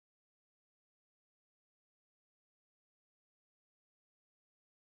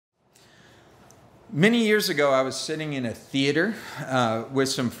Many years ago, I was sitting in a theater with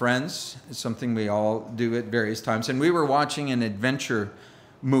some friends. It's something we all do at various times. And we were watching an adventure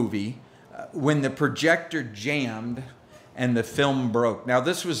movie when the projector jammed and the film broke. Now,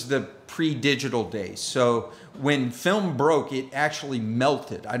 this was the pre-digital days. So when film broke, it actually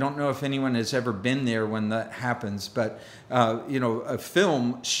melted. I don't know if anyone has ever been there when that happens, but a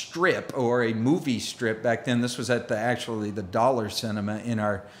film strip or a movie strip back then, this was at the Dollar Cinema in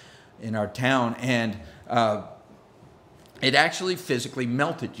our town, and it actually physically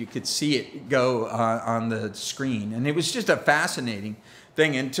melted. You could see it go on the screen, and it was just a fascinating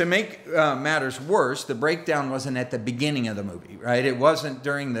thing. And to make matters worse, the breakdown wasn't at the beginning of the movie, right? It wasn't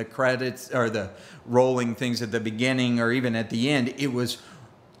during the credits or the rolling things at the beginning or even at the end. It was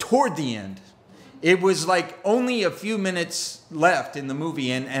toward the end. It was like only a few minutes left in the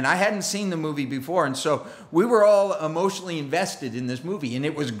movie, and I hadn't seen the movie before, and so we were all emotionally invested in this movie, and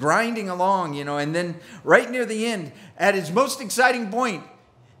it was grinding along, and then right near the end, at its most exciting point,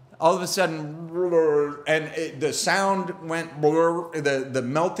 all of a sudden, the sound went blur, the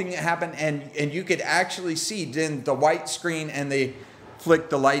melting happened, and you could actually see then the white screen, and they flicked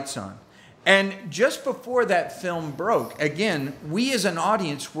the lights on. And just before that film broke, again, we as an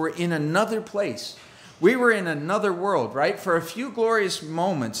audience were in another place. We were in another world, right? For a few glorious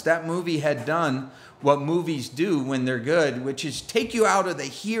moments, that movie had done what movies do when they're good, which is take you out of the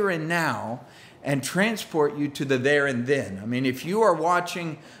here and now and transport you to the there and then. I mean, if you are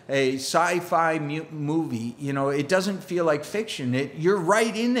watching a sci-fi movie, it doesn't feel like fiction. You're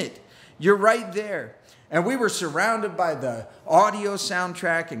right in it. You're right there. And we were surrounded by the audio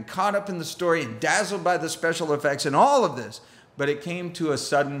soundtrack and caught up in the story and dazzled by the special effects and all of this. But it came to a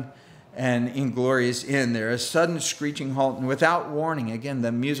sudden and inglorious end there, a sudden screeching halt. And without warning, again,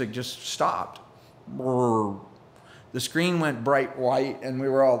 the music just stopped. The screen went bright white, and we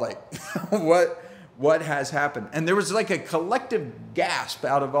were all like, what has happened? And there was like a collective gasp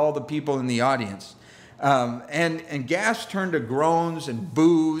out of all the people in the audience. And gasps turned to groans and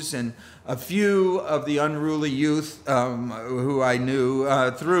boos, and a few of the unruly youth who I knew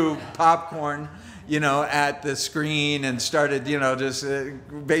threw popcorn, at the screen and started, just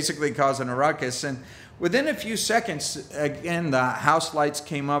basically causing a ruckus. And within a few seconds, again, the house lights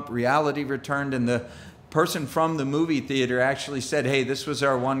came up, reality returned, and the person from the movie theater actually said, "Hey, this was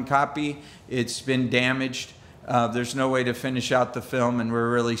our one copy. It's been damaged. There's no way to finish out the film, and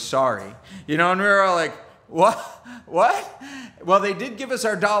we're really sorry." And we were all like, what? Well, they did give us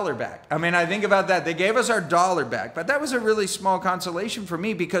our $1 back. I mean, I think about that. They gave us our $1 back. But that was a really small consolation for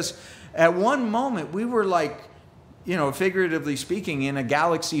me, because at one moment we were like, figuratively speaking, in a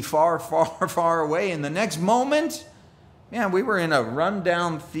galaxy far, far, far away. And the next moment, we were in a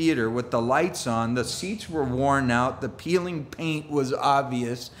rundown theater with the lights on. The seats were worn out. The peeling paint was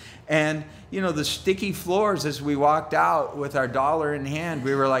obvious. And, the sticky floors as we walked out with our $1 in hand,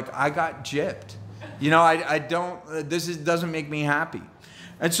 we were like, I got gypped. This doesn't make me happy.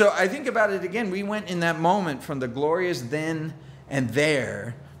 And so I think about it again. We went in that moment from the glorious then and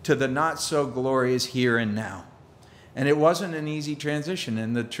there to the not so glorious here and now. And it wasn't an easy transition.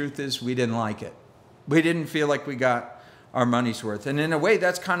 And the truth is, we didn't like it. We didn't feel like we got our money's worth. And in a way,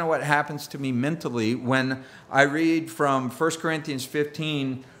 that's kind of what happens to me mentally when I read from 1 Corinthians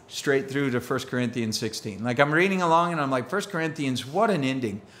 15 straight through to 1 Corinthians 16. Like, I'm reading along and I'm like, 1 Corinthians, what an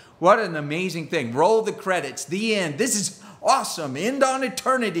ending. What an amazing thing. Roll the credits, the end. This is awesome. End on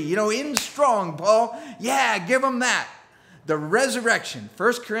eternity. End strong, Paul. Yeah, give them that. The resurrection,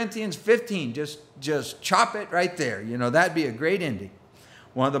 1 Corinthians 15, just chop it right there. That'd be a great ending.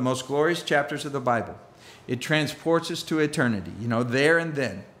 One of the most glorious chapters of the Bible. It transports us to eternity, there and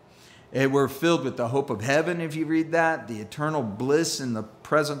then. We're filled with the hope of heaven, if you read that, the eternal bliss in the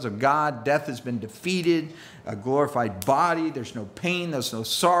presence of God. Death has been defeated, a glorified body. There's no pain, there's no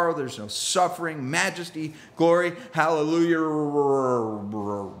sorrow, there's no suffering, majesty, glory, hallelujah.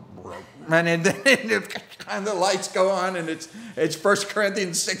 And then kind of the lights go on, and it's 1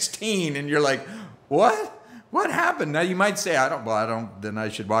 Corinthians 16, and you're like, what? What happened? Now you might say, then I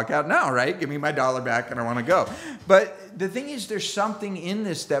should walk out now, right? Give me my $1 back and I want to go. But the thing is, there's something in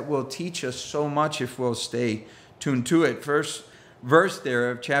this that will teach us so much if we'll stay tuned to it. First verse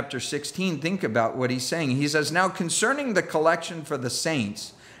there of chapter 16, think about what he's saying. He says, "Now concerning the collection for the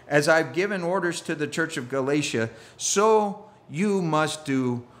saints, as I've given orders to the church of Galatia, so you must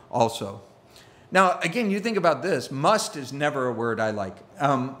do also." Now, again, you think about this. Must is never a word I like.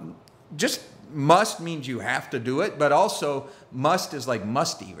 Must means you have to do it, but also must is like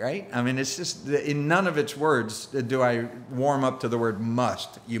musty, right? I mean, it's just, in none of its words do I warm up to the word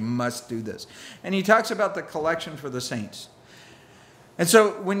must. You must do this. And he talks about the collection for the saints. And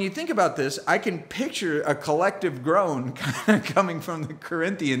so when you think about this, I can picture a collective groan kind of coming from the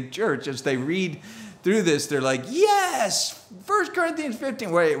Corinthian church as they read through this. They're like, yes, 1 Corinthians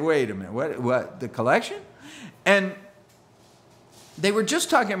 15. Wait a minute. What? The collection? And they were just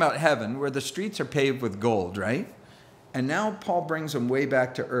talking about heaven where the streets are paved with gold, right? And now Paul brings them way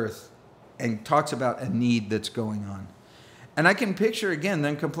back to earth and talks about a need that's going on. And I can picture, again,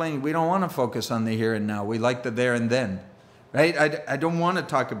 them complaining, we don't want to focus on the here and now. We like the there and then. Right? I don't want to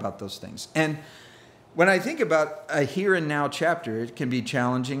talk about those things. And when I think about a here and now chapter, it can be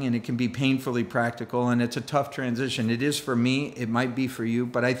challenging and it can be painfully practical, and it's a tough transition. It is for me. It might be for you.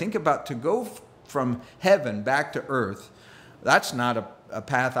 But I think about to go from heaven back to earth, that's not a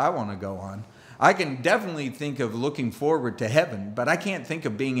path I want to go on. I can definitely think of looking forward to heaven, but I can't think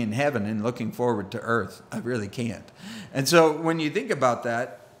of being in heaven and looking forward to earth. I really can't. And so when you think about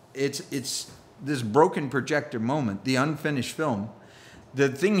that, it's this broken projector moment, the unfinished film. The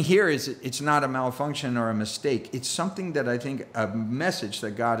thing here is it's not a malfunction or a mistake. It's something that I think, a message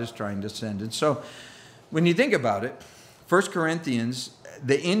that God is trying to send. And so when you think about it, 1 Corinthians,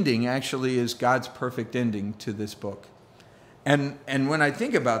 the ending actually is God's perfect ending to this book. And when I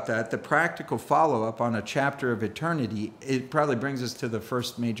think about that, the practical follow-up on a chapter of eternity, it probably brings us to the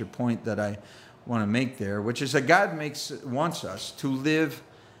first major point that I want to make there, which is that God wants us to live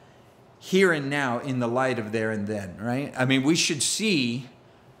here and now in the light of there and then, right? I mean, we should see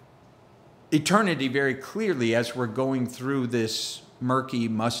eternity very clearly as we're going through this murky,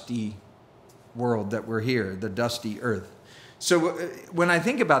 musty world that we're here, the dusty earth. So when I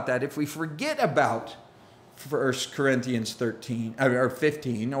think about that, if we forget about 1 Corinthians 13, or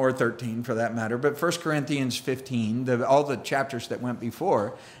 15, or 13 for that matter, but 1 Corinthians 15, all the chapters that went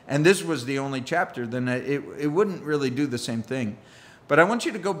before, and this was the only chapter, then it wouldn't really do the same thing. But I want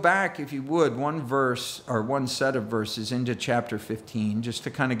you to go back, if you would, one verse or one set of verses into chapter 15, just to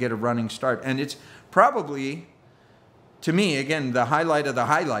kind of get a running start. And it's probably, to me, again, the highlight of the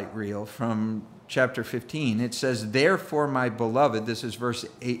highlight reel from chapter 15. It says, therefore, my beloved, this is verse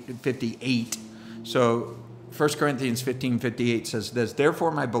 58. So 1 Corinthians 15:58 says this,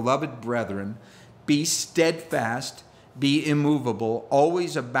 therefore, my beloved brethren, be steadfast, be immovable,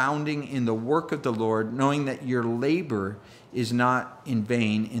 always abounding in the work of the Lord, knowing that your labor is not in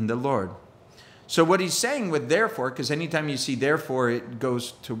vain in the Lord. So what he's saying with therefore, because anytime you see therefore, it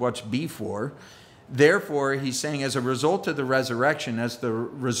goes to what's before. Therefore, he's saying as a result of the resurrection, as the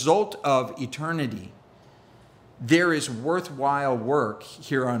result of eternity, there is worthwhile work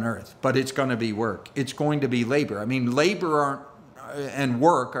here on earth, but it's going to be work. It's going to be labor. I mean, labor and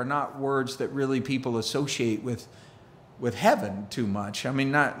work are not words that really people associate with heaven too much. I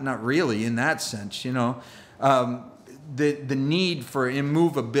mean, not really in that sense, you know. The need for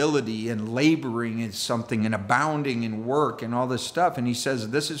immovability and laboring is something, and abounding in work and all this stuff. And he says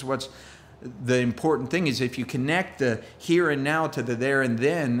this is what's the important thing, is if you connect the here and now to the there and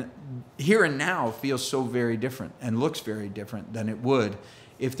then, here and now feels so very different and looks very different than it would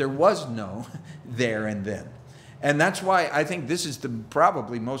if there was no there and then. And that's why I think this is the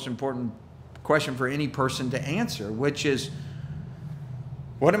probably most important question for any person to answer, which is,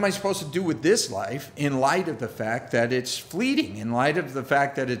 what am I supposed to do with this life in light of the fact that it's fleeting, in light of the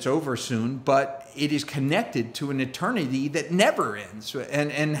fact that it's over soon, but it is connected to an eternity that never ends,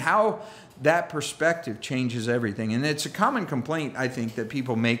 and how that perspective changes everything. And it's a common complaint, I think, that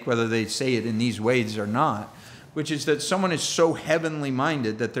people make, whether they say it in these ways or not, which is that someone is so heavenly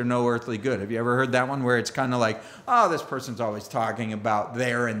minded that they're no earthly good. Have you ever heard that one, where it's kind of like, oh, this person's always talking about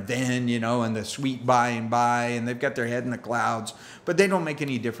there and then, you know, and the sweet by and by, and they've got their head in the clouds, but they don't make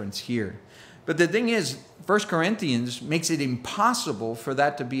any difference here. But the thing is, 1 Corinthians makes it impossible for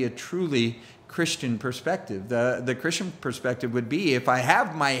that to be a truly Christian perspective. The Christian perspective would be, if I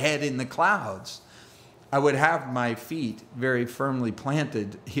have my head in the clouds, I would have my feet very firmly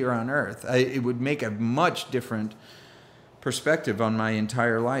planted here on earth. It would make a much different perspective on my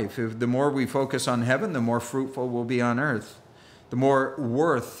entire life. The more we focus on heaven, the more fruitful we'll be on earth. The more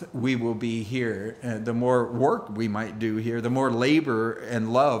worth we will be here, the more work we might do here, the more labor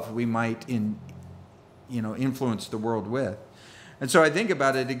and love we might influence the world with. And so I think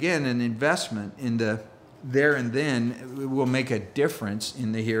about it again, an investment in the there and then will make a difference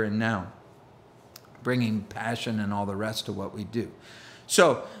in the here and now, bringing passion and all the rest to what we do.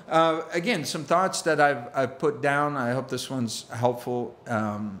 So again, some thoughts that I've put down. I hope this one's helpful.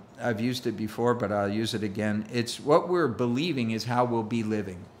 I've used it before, but I'll use it again. It's what we're believing is how we'll be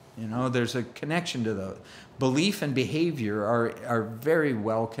living. You know, there's a connection to those. Belief and behavior are very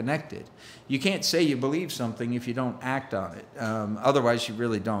well connected. You can't say you believe something if you don't act on it. Otherwise, you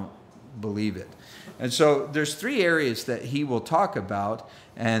really don't believe it. And so there's three areas that he will talk about,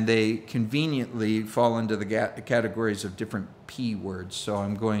 and they conveniently fall into the categories of different P words, so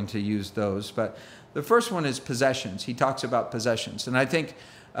I'm going to use those. But the first one is possessions. He talks about possessions. And I think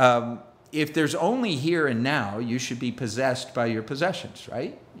if there's only here and now, you should be possessed by your possessions,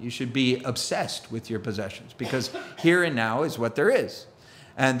 right? You should be obsessed with your possessions, because here and now is what there is.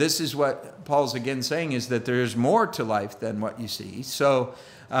 And this is what Paul's again saying, is that there's more to life than what you see. So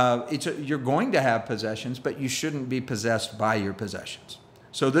you're going to have possessions, but you shouldn't be possessed by your possessions.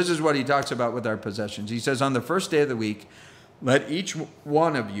 So this is what he talks about with our possessions. He says, on the first day of the week, let each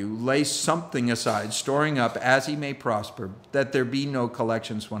one of you lay something aside, storing up as he may prosper, that there be no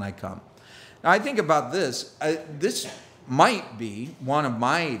collections when I come. Now, I think about this. This might be one of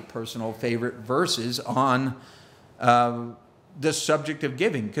my personal favorite verses on the subject of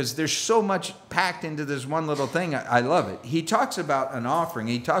giving, because there's so much packed into this one little thing. I love it. He talks about an offering.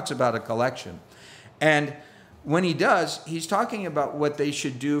 He talks about a collection. And when he does, he's talking about what they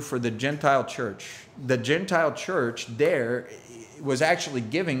should do for the Gentile church. The Gentile church there was actually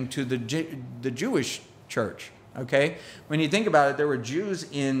giving to the Jewish church. Okay? When you think about it, there were Jews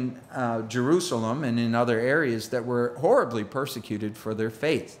in Jerusalem and in other areas that were horribly persecuted for their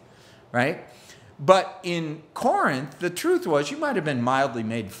faith. Right? But in Corinth, the truth was, you might have been mildly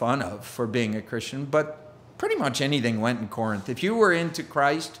made fun of for being a Christian, but pretty much anything went in Corinth. If you were into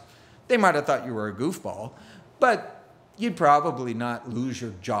Christ, they might have thought you were a goofball, but you'd probably not lose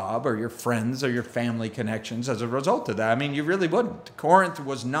your job or your friends or your family connections as a result of that. I mean, you really wouldn't. Corinth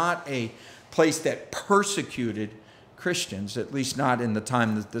was not a place that persecuted Christians, at least not in the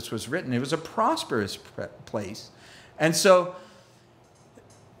time that this was written. It was a prosperous place. And so,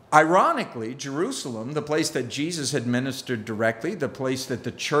 ironically, Jerusalem, the place that Jesus had ministered directly, the place that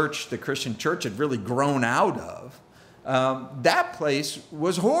the church, the Christian church, had really grown out of, that place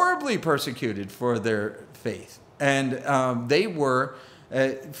was horribly persecuted for their faith. And they were,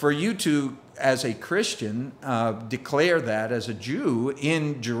 for you to, as a Christian, declare that as a Jew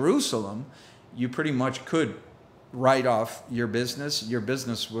in Jerusalem, you pretty much could write off your business. Your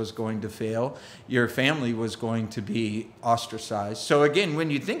business was going to fail. Your family was going to be ostracized. So again, when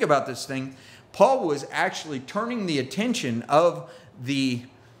you think about this thing, Paul was actually turning the attention of the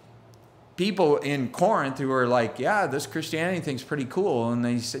people in Corinth who were like, yeah, this Christianity thing's pretty cool. And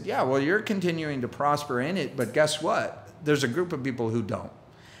they said, yeah, well, you're continuing to prosper in it, but guess what? There's a group of people who don't.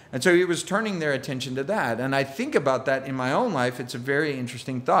 And so he was turning their attention to that. And I think about that in my own life. It's a very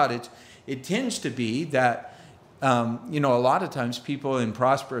interesting thought. It tends to be that a lot of times people in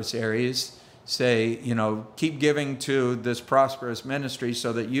prosperous areas say, keep giving to this prosperous ministry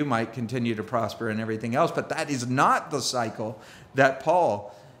so that you might continue to prosper and everything else. But that is not the cycle that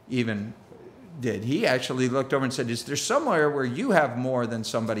Paul even did. He actually looked over and said, is there somewhere where you have more than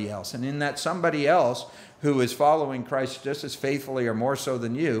somebody else? And in that somebody else who is following Christ just as faithfully or more so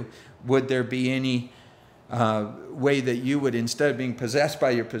than you, would there be any way that you would, instead of being possessed by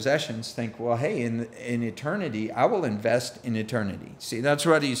your possessions, think, well, hey, in eternity, I will invest in eternity. See, that's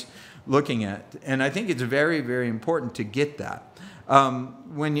what he's looking at. And I think it's very, very important to get that.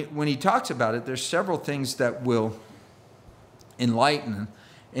 When he talks about it, there's several things that will enlighten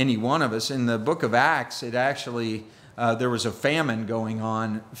any one of us. In the book of Acts, it actually, there was a famine going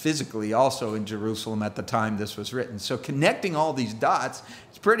on physically also in Jerusalem at the time this was written. So connecting all these dots,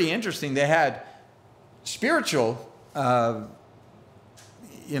 it's pretty interesting. They had spiritual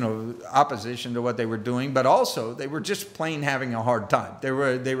opposition to what they were doing, but also they were just plain having a hard time. They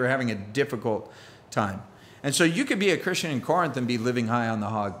were having a difficult time. And so you could be a Christian in Corinth and be living high on the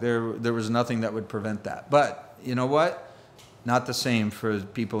hog. There was nothing that would prevent that. But you know what? Not the same for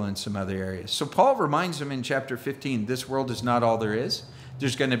people in some other areas. So Paul reminds them in chapter 15, this world is not all there is.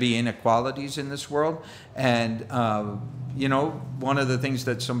 There's going to be inequalities in this world. And, one of the things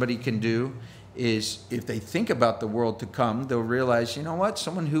that somebody can do is, if they think about the world to come, they'll realize, you know what,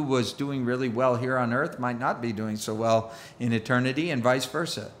 someone who was doing really well here on earth might not be doing so well in eternity, and vice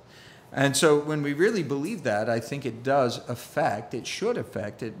versa. And so when we really believe that, I think it should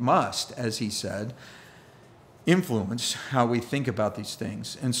affect, it must, as he said, influence how we think about these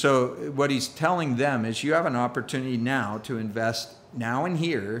things. And so what he's telling them is, you have an opportunity now to invest now and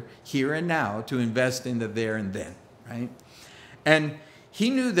here and now, to invest in the there and then, right? And he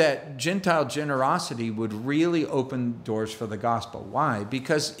knew that Gentile generosity would really open doors for the gospel. Why?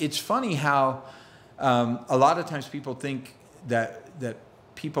 Because it's funny how a lot of times people think that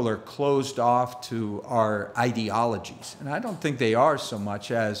people are closed off to our ideologies. And I don't think they are so much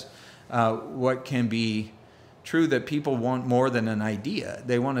as what can be true that people want more than an idea.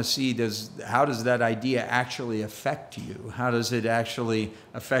 They want to see, how does that idea actually affect you? How does it actually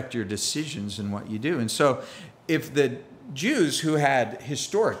affect your decisions and what you do? And so if the Jews who had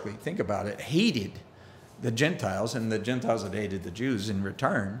historically, think about it, hated the Gentiles, and the Gentiles had hated the Jews in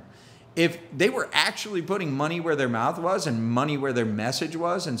return, if they were actually putting money where their mouth was and money where their message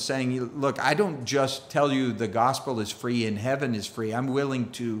was and saying, look, I don't just tell you the gospel is free and heaven is free. I'm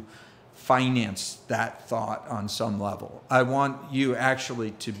willing to finance that thought on some level. I want you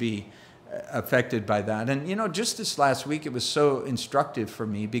actually to be affected by that. And, just this last week, it was so instructive for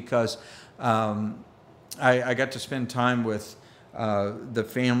me because I got to spend time with the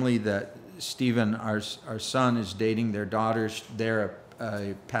family that Stephen, our son, is dating. Their daughters, they're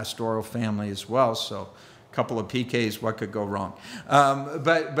a pastoral family as well, so a couple of PKs, what could go wrong?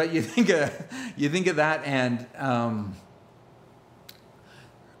 But you think of that, and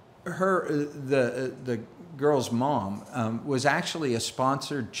the girl's mom was actually a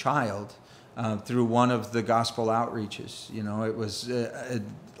sponsored child through one of the gospel outreaches. It was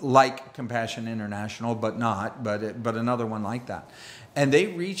like Compassion International, but another one like that. And they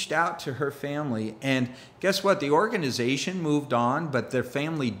reached out to her family, and guess what? The organization moved on, but their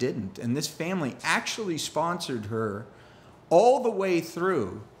family didn't. And this family actually sponsored her all the way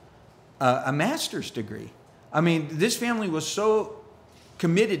through a master's degree. I mean, this family was so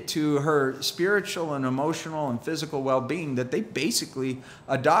committed to her spiritual and emotional and physical well-being that they basically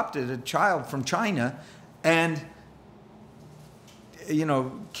adopted a child from China and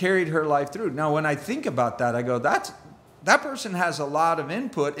carried her life through. Now, when I think about that, I go, that person has a lot of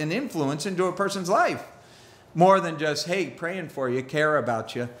input and influence into a person's life, more than just, hey, praying for you, care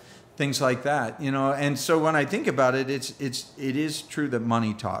about you, things like that, And so when I think about it, it is true that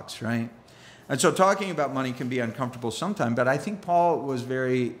money talks, right? And so talking about money can be uncomfortable sometimes, but I think Paul was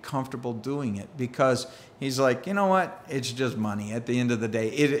very comfortable doing it because he's like, you know what? It's just money. At the end of the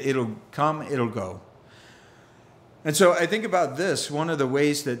day, it'll come, it'll go. And so I think about this. One of the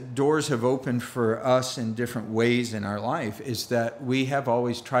ways that doors have opened for us in different ways in our life is that we have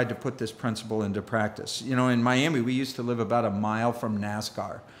always tried to put this principle into practice. In Miami, we used to live about a mile from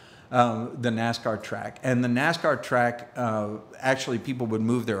NASCAR, the NASCAR track. And the NASCAR track, actually people would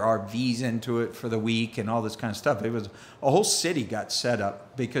move their RVs into it for the week and all this kind of stuff. It was a whole city got set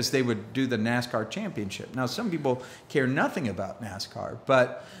up because they would do the NASCAR championship. Now, some people care nothing about NASCAR,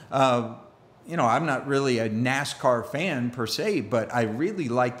 but I'm not really a NASCAR fan per se, but I really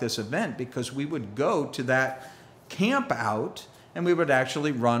like this event because we would go to that camp out and we would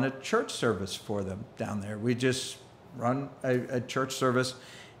actually run a church service for them down there. We just run a church service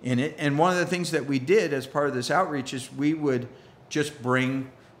in it. And one of the things that we did as part of this outreach is we would just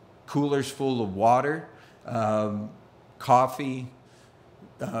bring coolers full of water, coffee,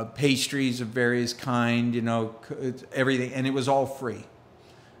 pastries of various kind, everything, and it was all free.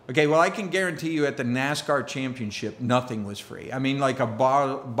 Okay, well, I can guarantee you at the NASCAR championship, nothing was free. I mean, like a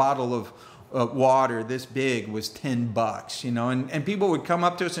bottle of water this big was $10, and people would come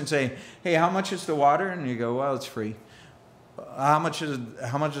up to us and say, hey, how much is the water? And you go, well, it's free. How much is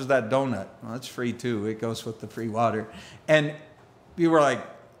that donut? Well, it's free too. It goes with the free water. And we were like,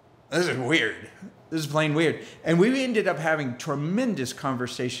 this is weird. This is plain weird. And we ended up having tremendous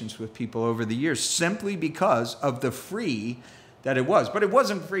conversations with people over the years simply because of the free that it was. But it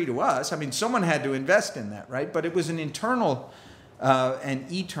wasn't free to us. I mean, someone had to invest in that, right? But it was an internal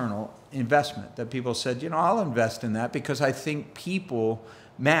and eternal investment that people said, I'll invest in that because I think people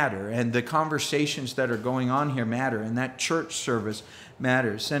matter and the conversations that are going on here matter and that church service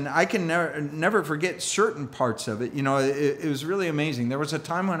matters. And I can never forget certain parts of it. It was really amazing. There was a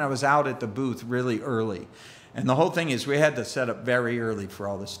time when I was out at the booth really early. And the whole thing is we had to set up very early for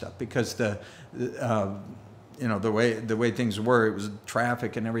all this stuff because the way things were, it was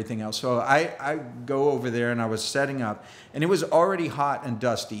traffic and everything else. So I go over there and I was setting up and it was already hot and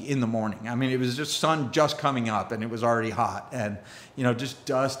dusty in the morning. I mean, it was just sun just coming up and it was already hot and, just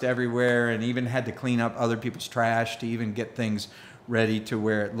dust everywhere and even had to clean up other people's trash to even get things ready to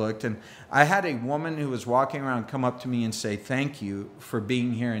where it looked. And I had a woman who was walking around come up to me and say, thank you for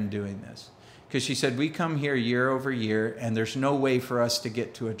being here and doing this. Because she said, we come here year over year, and there's no way for us to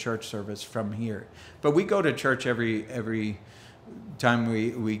get to a church service from here. But we go to church every time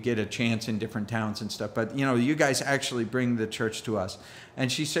we get a chance in different towns and stuff. But, you guys actually bring the church to us.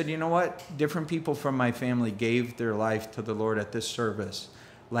 And she said, you know what? Different people from my family gave their life to the Lord at this service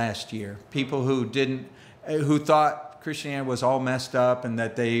last year. People who thought Christianity was all messed up and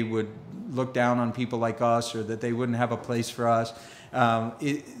that they would look down on people like us or that they wouldn't have a place for us.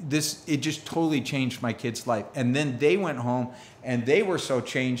 It just totally changed my kid's life. And then they went home and they were so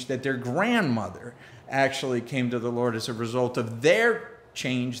changed that their grandmother actually came to the Lord as a result of their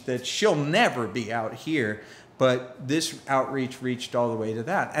change, that she'll never be out here. But this outreach reached all the way to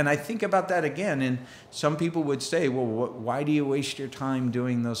that. And I think about that again, and some people would say, well, why do you waste your time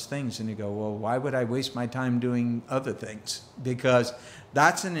doing those things? And you go, well, why would I waste my time doing other things? Because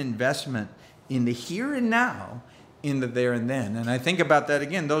that's an investment in the here and now, in the there and then. And I think about that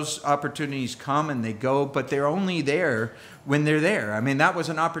again. Those opportunities come and they go, but they're only there when they're there. I mean, that was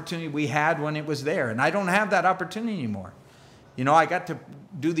an opportunity we had when it was there, and I don't have that opportunity anymore. You know, I got to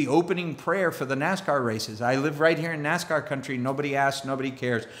do the opening prayer for the NASCAR races. I live right here in NASCAR country. Nobody asks, nobody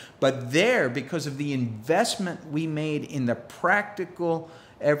cares. But there, because of the investment we made in the practical,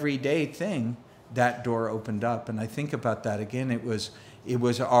 everyday thing, that door opened up. And I think about that again. It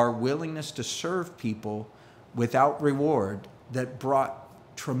was our willingness to serve people without reward that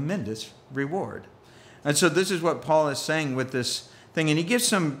brought tremendous reward. And so this is what Paul is saying with this thing. And he gives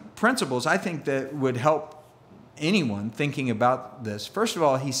some principles, I think, that would help anyone thinking about this. First of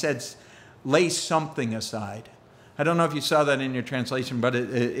all, he says, lay something aside. I don't know if you saw that in your translation, but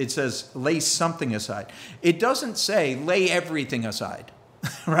it says, lay something aside. It doesn't say, lay everything aside,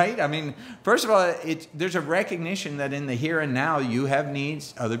 right? I mean, first of all, there's a recognition that in the here and now, you have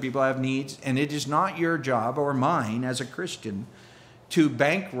needs, other people have needs, and it is not your job or mine as a Christian to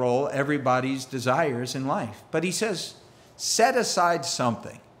bankroll everybody's desires in life. But he says, set aside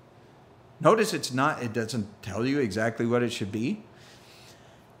something. Notice it doesn't tell you exactly what it should be.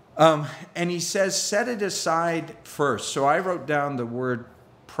 And he says, set it aside first. So I wrote down the word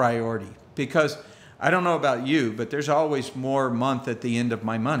priority, because I don't know about you, but there's always more month at the end of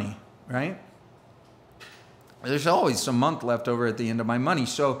my money, right? There's always some month left over at the end of my money.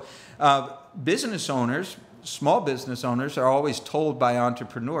 So business owners, small business owners, are always told by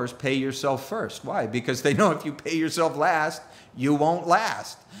entrepreneurs, pay yourself first. Why? Because they know if you pay yourself last, you won't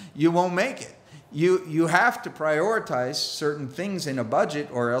last. You won't make it. You have to prioritize certain things in a budget,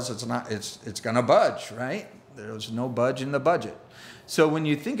 or else it's going to budge, right? There's no budge in the budget. So when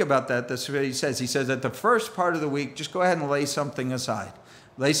you think about that, that's what he says. He says at the first part of the week, just go ahead and lay something aside.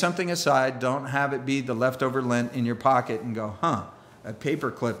 Lay something aside. Don't have it be the leftover lint in your pocket and go, a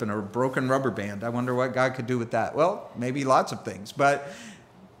paper clip and a broken rubber band. I wonder what God could do with that. Well, maybe lots of things. But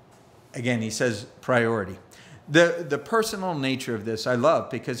again, he says priority. The personal nature of this I love,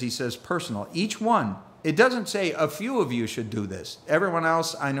 because he says personal. Each one. It doesn't say a few of you should do this. Everyone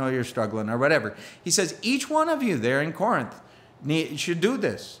else, I know you're struggling or whatever. He says each one of you there in Corinth should do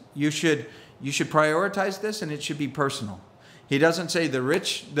this. You should prioritize this, and it should be personal. He doesn't say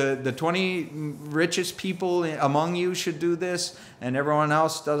the 20 richest people among you should do this, and everyone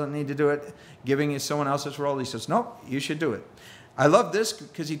else doesn't need to do it, giving someone else's role. He says, no, you should do it. I love this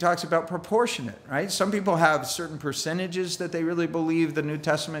because he talks about proportionate, right? Some people have certain percentages that they really believe the New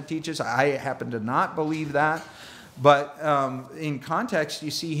Testament teaches. I happen to not believe that. But in context,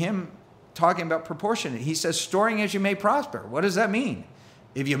 you see him talking about proportionate. He says, storing as you may prosper. What does that mean?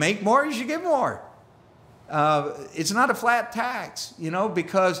 If you make more, you should give more. It's not a flat tax,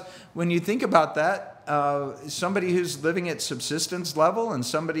 because when you think about that, somebody who's living at subsistence level and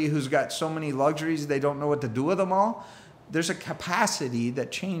somebody who's got so many luxuries they don't know what to do with them all, there's a capacity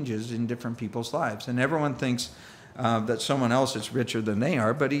that changes in different people's lives. And everyone thinks that someone else is richer than they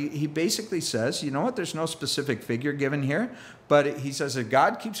are. But he basically says, you know what, there's no specific figure given here. But he says, if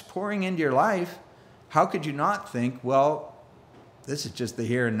God keeps pouring into your life, how could you not think, well, this is just the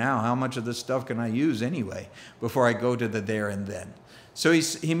here and now. How much of this stuff can I use anyway before I go to the there and then? So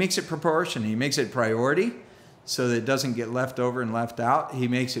he makes it proportionate. He makes it priority so that it doesn't get left over and left out. He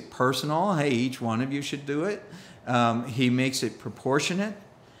makes it personal. Hey, each one of you should do it. He makes it proportionate.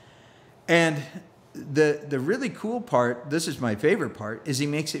 And the really cool part, this is my favorite part, is he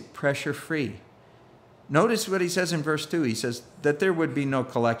makes it pressure-free. Notice what he says in verse 2. He says that there would be no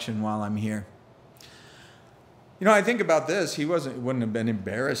collection while I'm here. I think about this. He wouldn't have been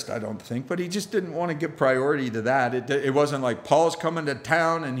embarrassed, I don't think, but he just didn't want to give priority to that. It wasn't like Paul's coming to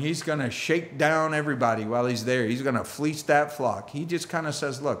town and he's going to shake down everybody while he's there. He's going to fleece that flock. He just kind of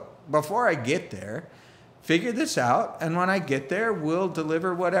says, look, before I get there, figure this out, and when I get there, we'll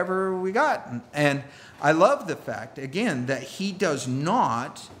deliver whatever we got. And I love the fact, again, that he does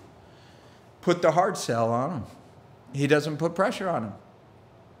not put the hard sell on him. He doesn't put pressure on him.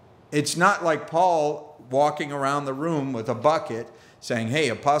 It's not like Paul walking around the room with a bucket saying, hey,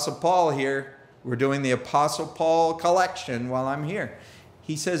 Apostle Paul here, we're doing the Apostle Paul collection while I'm here.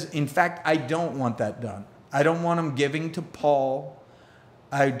 He says, in fact, I don't want that done. I don't want him giving to Paul.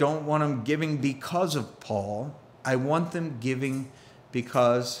 I don't want them giving because of Paul. I want them giving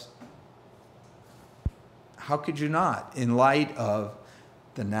because, how could you not, in light of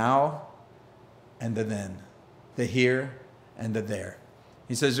the now and the then, the here and the there.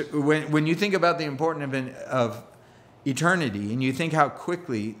 He says, when you think about the importance of eternity and you think how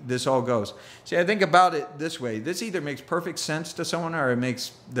quickly this all goes. See, I think about it this way. This either makes perfect sense to someone or it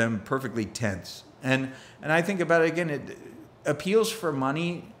makes them perfectly tense. And I think about it again, appeals for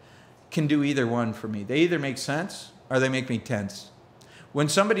money can do either one for me. They either make sense or they make me tense. When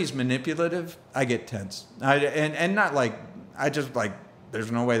somebody's manipulative, I get tense. And not like, I just like,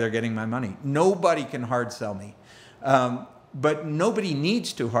 there's no way they're getting my money. Nobody can hard sell me. But nobody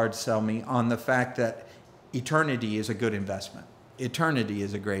needs to hard sell me on the fact that eternity is a good investment. Eternity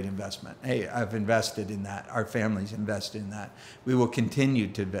is a great investment. Hey, I've invested in that. Our families invested in that. We will continue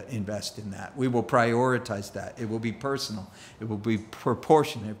to invest in that. We will prioritize that. It will be personal. It will be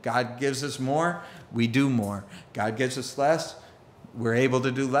proportionate. If God gives us more, we do more. God gives us less, we're able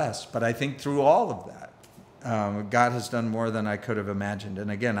to do less. But I think through all of that, God has done more than I could have imagined. And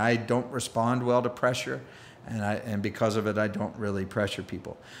again, I don't respond well to pressure. And because of it, I don't really pressure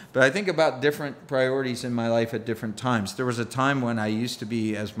people. But I think about different priorities in my life at different times. There was a time when I used to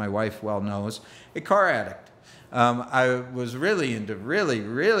be, as my wife well knows, a car addict. I was really into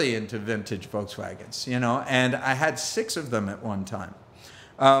vintage Volkswagens, you know, and I had 6 of them at one time.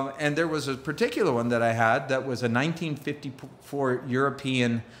 And there was a particular one that I had that was a 1954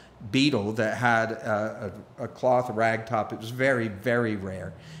 European Beetle that had a cloth rag top. It was very, very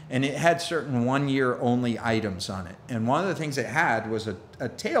rare. And it had certain one-year-only items on it. And one of the things it had was a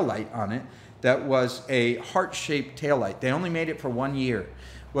tail light on it that was a heart-shaped tail light. They only made it for 1 year.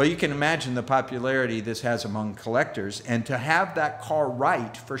 Well, you can imagine the popularity this has among collectors. And to have that car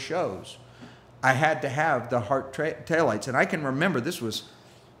right for shows, I had to have the heart tail lights. And I can remember this was,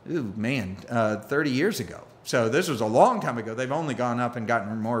 30 years ago. So this was a long time ago. They've only gone up and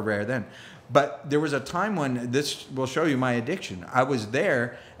gotten more rare then. But there was a time when, this will show you my addiction. I was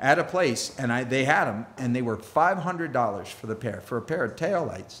there at a place and they had them and they were $500 for a pair of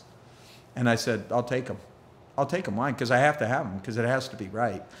taillights. And I said, I'll take them. I'll take them. Why? Because I have to have them, because it has to be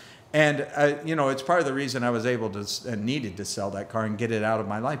right. And, you know, it's part of the reason I was able to and needed to sell that car and get it out of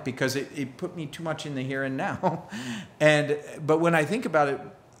my life, because it put me too much in the here and now. But when I think about it,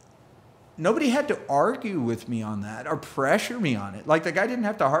 nobody had to argue with me on that or pressure me on it. Like, the guy didn't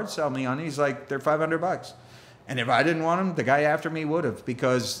have to hard sell me on it. He's like, they're $500. And if I didn't want them, the guy after me would have,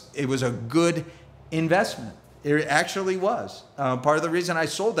 because it was a good investment. It actually was. Part of the reason I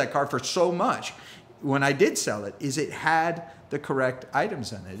sold that car for so much when I did sell it is it had the correct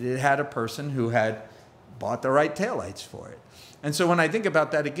items in it. It had a person who had bought the right taillights for it. And so when I think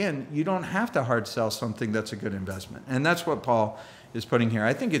about that again, you don't have to hard sell something that's a good investment. And that's what Paul is putting here.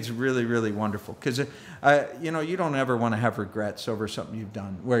 I think it's really, really wonderful, because, you know, you don't ever want to have regrets over something you've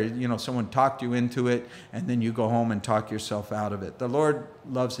done where, you know, someone talked you into it and then you go home and talk yourself out of it. The Lord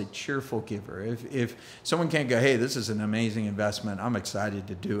loves a cheerful giver. If someone can't go, hey, this is an amazing investment, I'm excited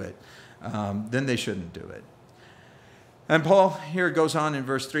to do it, then they shouldn't do it. And Paul here goes on in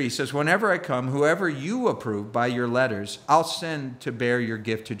verse 3. He says, whenever I come, whoever you approve by your letters, I'll send to bear your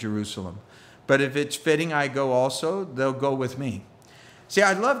gift to Jerusalem. But if it's fitting I go also, they'll go with me. See,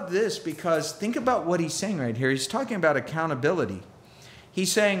 I love this because think about what he's saying right here. He's talking about accountability.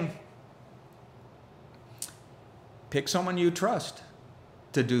 He's saying, pick someone you trust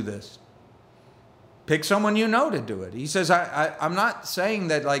to do this. Pick someone you know to do it. He says, I'm not saying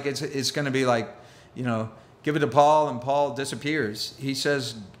that like it's going to be like, you know, give it to Paul and Paul disappears. He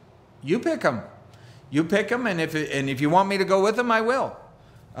says, you pick them. You pick them, and if you want me to go with them, I will.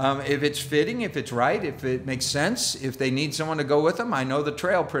 If it's fitting, if it's right, if it makes sense, if they need someone to go with them, I know the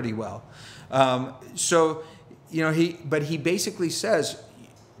trail pretty well. So, you know, he basically says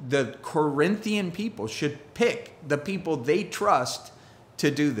the Corinthian people should pick the people they trust to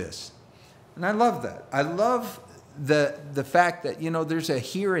do this. And I love that. I love the fact that, you know, there's a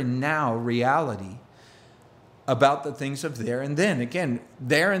here and now reality about the things of there and then. Again,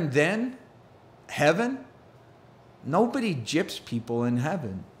 there and then, heaven. Nobody gyps people in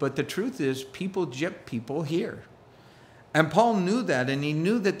heaven, but the truth is people gyp people here. And Paul knew that, and he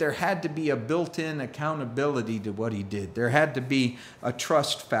knew that there had to be a built-in accountability to what he did. There had to be a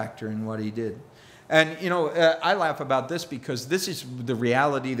trust factor in what he did. And, you know, I laugh about this because this is the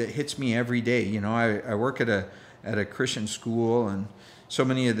reality that hits me every day. You know, I work at a Christian school, and so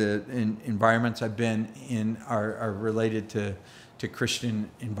many of the environments I've been in are related to Christian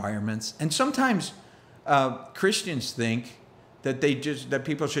environments. And sometimes Christians think that that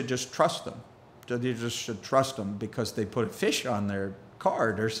people should just trust them. That they just should trust them because they put a fish on their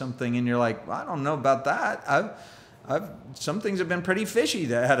card or something, and you're like, well, I don't know about that. some things have been pretty fishy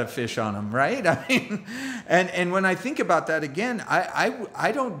that had a fish on them, right? I mean, and when I think about that again,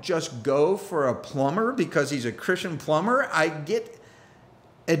 I don't just go for a plumber because he's a Christian plumber. I get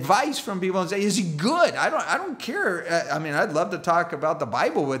advice from people and say, is he good? I don't care. I mean, I'd love to talk about the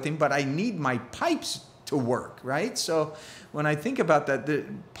Bible with him, but I need my pipes to work, right? So when I think about that,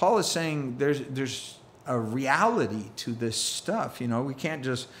 Paul is saying there's a reality to this stuff. You know, we can't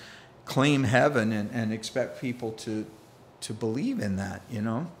just claim heaven and expect people to believe in that, you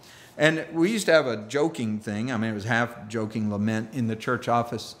know. And we used to have a joking thing. I mean, it was half joking lament in the church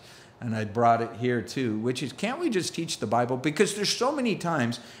office, and I brought it here too, which is, can't we just teach the Bible? Because there's so many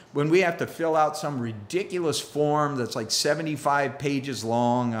times when we have to fill out some ridiculous form that's like 75 pages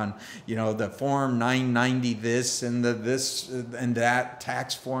long on, you know, the form 990 this and the this and that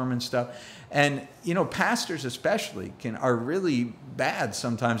tax form and stuff. And, you know, pastors especially are really bad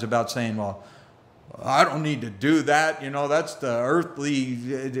sometimes about saying, well, I don't need to do that. You know, that's the earthly,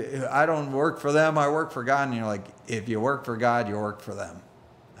 I don't work for them, I work for God. And you're like, if you work for God, you work for them.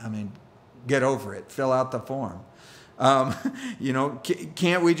 I mean, get over it. Fill out the form. You know,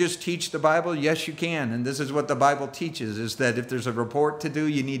 can't we just teach the Bible? Yes, you can. And this is what the Bible teaches, is that if there's a report to do,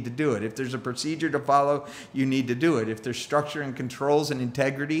 you need to do it. If there's a procedure to follow, you need to do it. If there's structure and controls and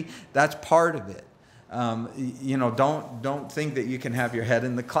integrity, that's part of it. You know, don't think that you can have your head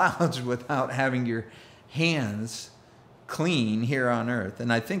in the clouds without having your hands clean here on earth.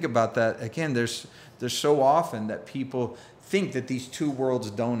 And I think about that, again, there's so often that people think that these two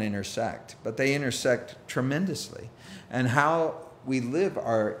worlds don't intersect, but they intersect tremendously. And how we live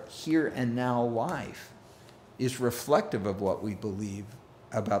our here and now life is reflective of what we believe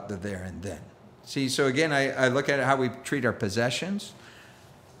about the there and then. See, so again, I look at how we treat our possessions.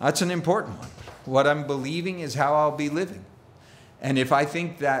 That's an important one. What I'm believing is how I'll be living. And if I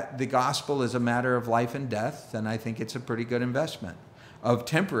think that the gospel is a matter of life and death, then I think it's a pretty good investment of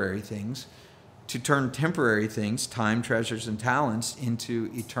temporary things, to turn temporary things, time, treasures, and talents, into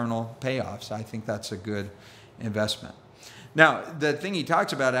eternal payoffs. I think that's a good investment. Now, the thing he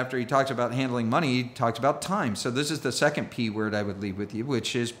talks about after he talks about handling money, he talks about time. So this is the second P word I would leave with you,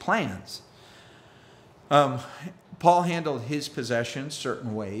 which is plans. Paul handled his possessions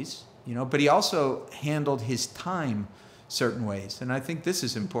certain ways, you know, but he also handled his time certain ways. And I think this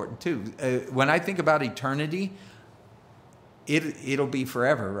is important too. When I think about eternity, it'll be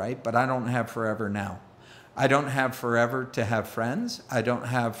forever, right? But I don't have forever now. I don't have forever to have friends. I don't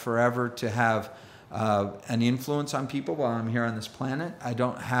have forever to have an influence on people while I'm here on this planet. I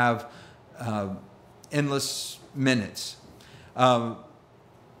don't have endless minutes. You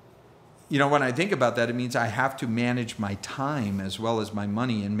know, when I think about that, it means I have to manage my time as well as my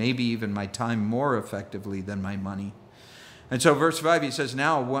money, and maybe even my time more effectively than my money. And so verse 5, he says,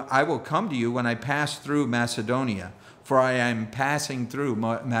 now I will come to you when I pass through Macedonia, for I am passing through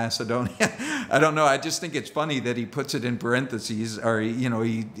Macedonia. I don't know. I just think it's funny that he puts it in parentheses, or, you know,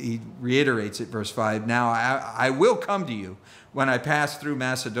 he reiterates it, verse 5. Now I will come to you when I pass through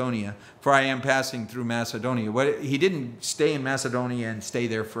Macedonia, for I am passing through Macedonia. He didn't stay in Macedonia and stay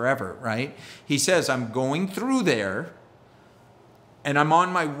there forever, right? He says, I'm going through there, and I'm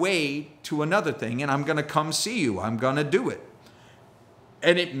on my way to another thing, and I'm going to come see you. I'm going to do it.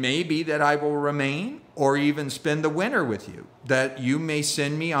 And it may be that I will remain or even spend the winter with you, that you may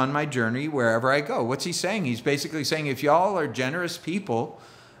send me on my journey wherever I go. What's he saying? He's basically saying, if y'all are generous people,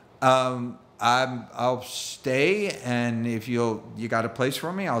 I'll stay, and if you got a place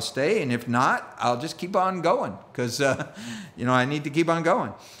for me, I'll stay, and if not, I'll just keep on going, because you know, I need to keep on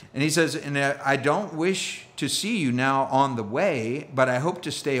going. And he says, and I don't wish to see you now on the way, but I hope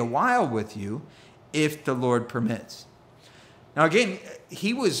to stay a while with you if the Lord permits. Now again,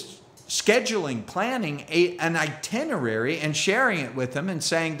 he was scheduling, planning an itinerary and sharing it with them and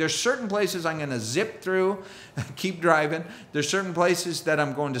saying, there's certain places I'm going to zip through, keep driving. There's certain places that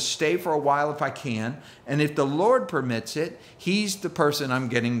I'm going to stay for a while if I can. And if the Lord permits it, he's the person I'm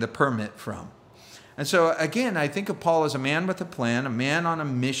getting the permit from. And so again, I think of Paul as a man with a plan, a man on a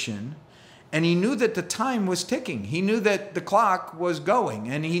mission. And he knew that the time was ticking. He knew that the clock was going.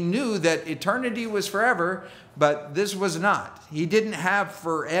 And he knew that eternity was forever, but this was not. He didn't have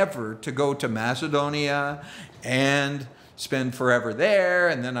forever to go to Macedonia and spend forever there.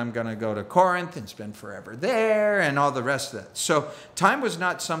 And then I'm going to go to Corinth and spend forever there and all the rest of that. So time was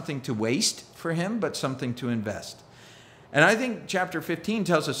not something to waste for him, but something to invest. And I think chapter 15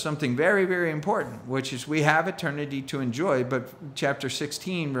 tells us something very, very important, which is we have eternity to enjoy, but chapter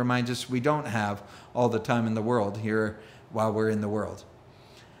 16 reminds us we don't have all the time in the world here while we're in the world.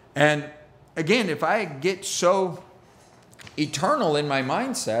 And again, if I get so eternal in my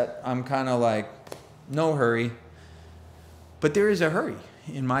mindset, I'm kind of like, no hurry. But there is a hurry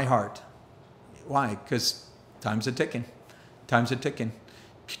in my heart. Why? Because time's a ticking. Time's a ticking.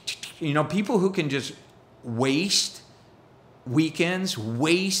 You know, people who can just waste weekends,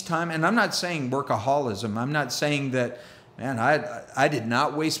 waste time. And I'm not saying workaholism. I'm not saying that, man, I did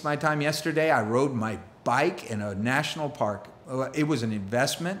not waste my time yesterday. I rode my bike in a national park. It was an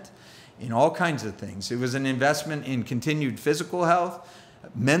investment in all kinds of things. It was an investment in continued physical health,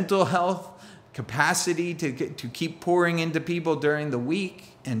 mental health, capacity to keep pouring into people during the week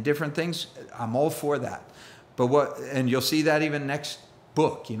and different things. I'm all for that. But and you'll see that even next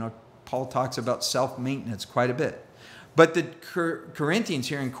book, you know, Paul talks about self-maintenance quite a bit. But the Corinthians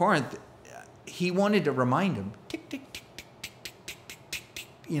here in Corinth, he wanted to remind them, tick, tick, tick, tick, tick, tick, tick, tick, tick, tick.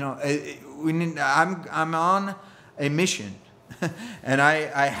 You know, I'm on a mission, and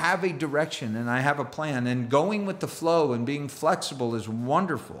I have a direction, and I have a plan, and going with the flow and being flexible is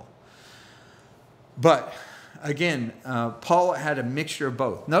wonderful. But again, Paul had a mixture of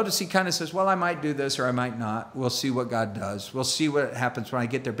both. Notice he kind of says, well, I might do this or I might not. We'll see what God does. We'll see what happens when I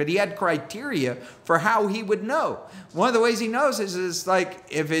get there. But he had criteria for how he would know. One of the ways he knows is like,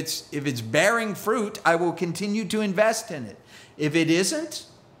 if it's bearing fruit, I will continue to invest in it. If it isn't,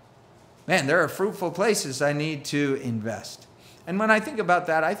 man, there are fruitful places I need to invest. And when I think about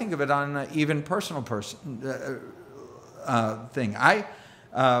that, I think of it on an even personal thing.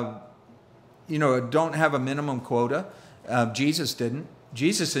 Don't have a minimum quota. Jesus didn't.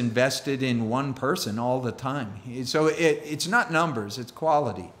 Jesus invested in one person all the time. So it's not numbers, it's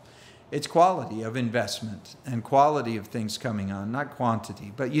quality. It's quality of investment and quality of things coming on, not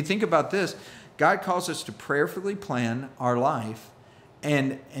quantity. But you think about this, God calls us to prayerfully plan our life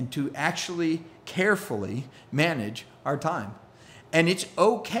and to actually carefully manage our time. And it's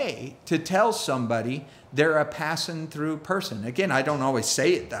okay to tell somebody they're a passing through person. Again, I don't always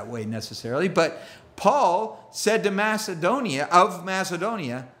say it that way necessarily, but Paul said to Macedonia,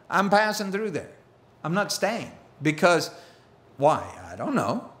 I'm passing through there. I'm not staying. Because, why? I don't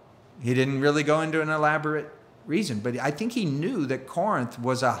know. He didn't really go into an elaborate reason, but I think he knew that Corinth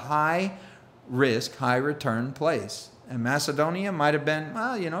was a high risk, high return place. And Macedonia might have been,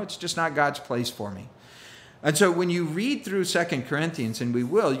 well, it's just not God's place for me. And so when you read through 2 Corinthians, and we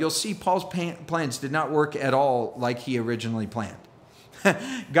will, you'll see Paul's plans did not work at all like he originally planned.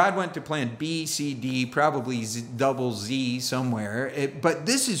 God went to plan B, C, D, probably double Z somewhere. But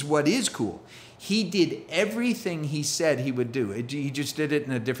this is what is cool. He did everything he said he would do. He just did it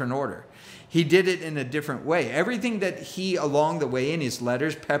in a different order. He did it in a different way. Everything that he, along the way in his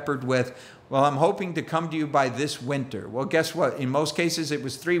letters, peppered with, well, I'm hoping to come to you by this winter. Well, guess what? In most cases, it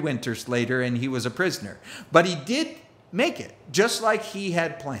was 3 winters later, and he was a prisoner. But he did make it, just like he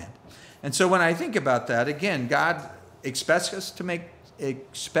had planned. And so when I think about that, again, God expects us to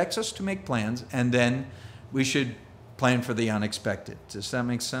make plans, and then we should plan for the unexpected. Does that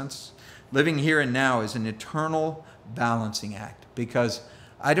make sense? Living here and now is an eternal balancing act, because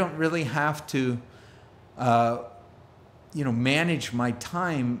I don't really have to, manage my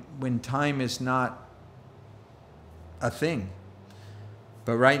time when time is not a thing.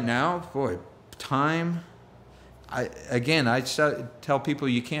 But right now, boy, time, I tell people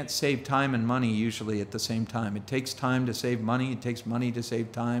you can't save time and money usually at the same time. It takes time to save money. It takes money to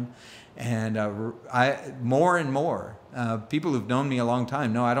save time. And more and more, people who've known me a long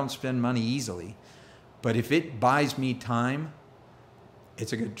time know I don't spend money easily. But if it buys me time,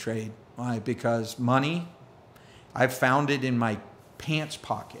 it's a good trade. Why? Because money, I've found it in my pants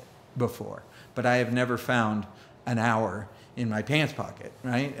pocket before, but I have never found an hour in my pants pocket,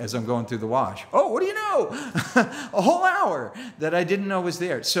 right? As I'm going through the wash. Oh, what do you know? A whole hour that I didn't know was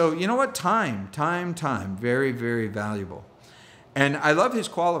there. So you know what? Time. Very, very valuable. And I love his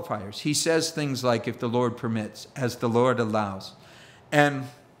qualifiers. He says things like, if the Lord permits, as the Lord allows. And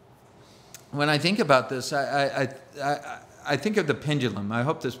when I think about this, I think of the pendulum. I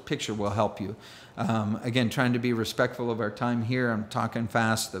hope this picture will help you. Again, trying to be respectful of our time here. I'm talking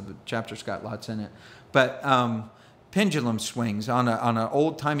fast. The chapter's got lots in it. But pendulum swings on an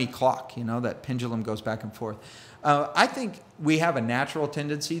old-timey clock. That pendulum goes back and forth. I think we have a natural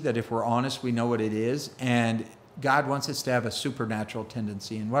tendency that if we're honest, we know what it is. And God wants us to have a supernatural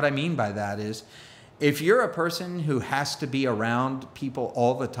tendency. And what I mean by that is, if you're a person who has to be around people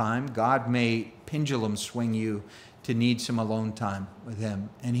all the time, God may pendulum swing you to need some alone time with him.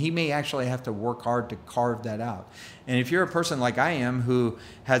 And he may actually have to work hard to carve that out. And if you're a person like I am who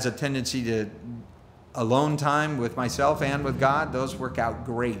has a tendency to alone time with myself and with God, those work out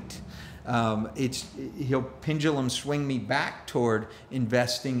great. He'll pendulum swing me back toward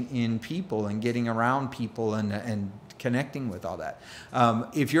investing in people and getting around people and connecting with all that.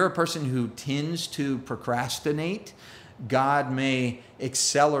 If you're a person who tends to procrastinate, God may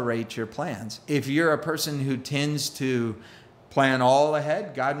accelerate your plans. If you're a person who tends to plan all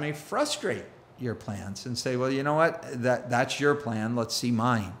ahead, God may frustrate your plans and say, well, you know what, that's your plan, let's see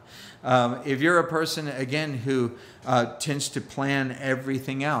mine. If you're a person, again, who tends to plan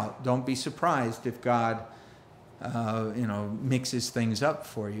everything out, don't be surprised if God mixes things up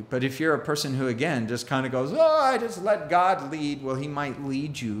for you. But if you're a person who, again, just kind of goes, oh, I just let God lead, well, he might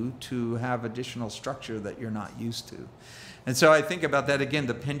lead you to have additional structure that you're not used to. And so I think about that again,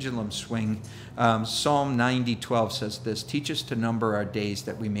 the pendulum swing. Psalm 90:12 says this: teach us to number our days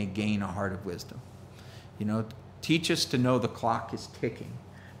that we may gain a heart of wisdom. Teach us to know the clock is ticking,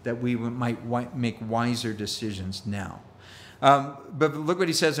 that we might make wiser decisions now. But look what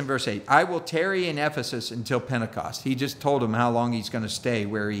he says in verse 8. I will tarry in Ephesus until Pentecost. He just told him how long he's going to stay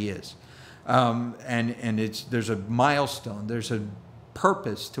where he is. There's a milestone. There's a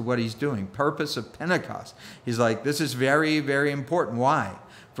purpose to what he's doing. Purpose of Pentecost. He's like, this is very, very important. Why?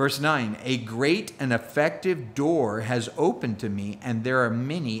 Verse 9, a great and effective door has opened to me, and there are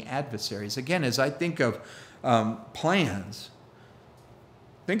many adversaries. Again, as I think of plans,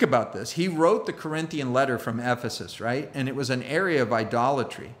 think about this. He wrote the Corinthian letter from Ephesus, right? And it was an area of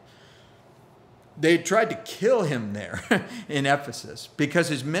idolatry. They tried to kill him there in Ephesus because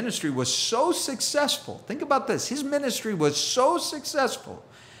his ministry was so successful. Think about this. His ministry was so successful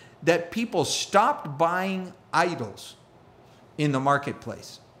that people stopped buying idols in the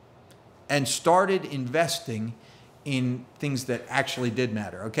marketplace and started investing in things that actually did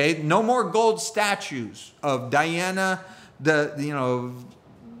matter, okay? No more gold statues of Diana, the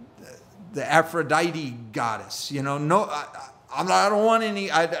Aphrodite goddess, no, I don't want any,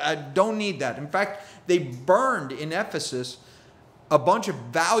 I don't need that. In fact, they burned in Ephesus a bunch of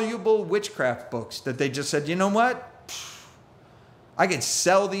valuable witchcraft books that they just said, you know what? I could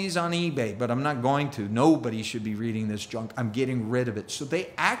sell these on eBay, but I'm not going to. Nobody should be reading this junk. I'm getting rid of it. So they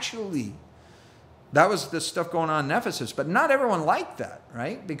actually, that was the stuff going on in Ephesus, but not everyone liked that,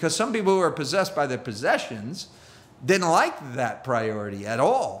 right? Because some people who were possessed by their possessions didn't like that priority at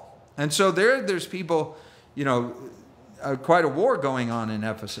all. And so there's people, quite a war going on in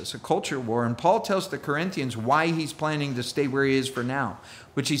Ephesus, a culture war. And Paul tells the Corinthians why he's planning to stay where he is for now,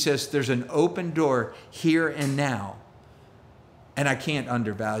 which he says there's an open door here and now. And I can't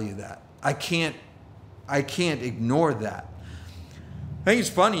undervalue that. I can't ignore that. I think it's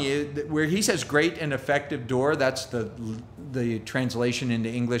funny where he says great and effective door. That's the translation into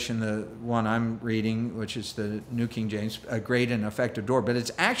English in the one I'm reading, which is the New King James, a great and effective door. But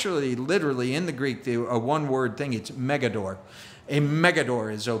it's actually literally in the Greek, a one-word thing. It's megadoor. A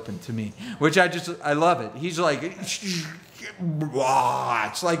megadoor is open to me, which I love it. He's like, it's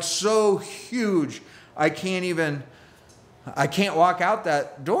like so huge. I can't walk out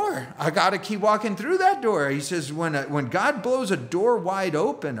that door. I got to keep walking through that door. He says, when God blows a door wide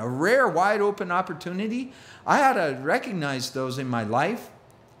open, a rare wide open opportunity, I had to recognize those in my life.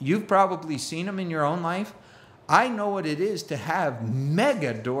 You've probably seen them in your own life. I know what it is to have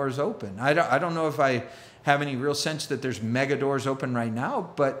mega doors open. I don't know if I have any real sense that there's mega doors open right now,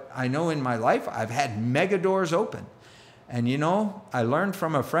 but I know in my life I've had mega doors open. And I learned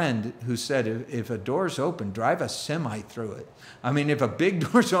from a friend who said, if a door's open, drive a semi through it. I mean, if a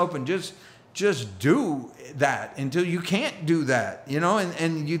big door's open, just do that until you can't do that,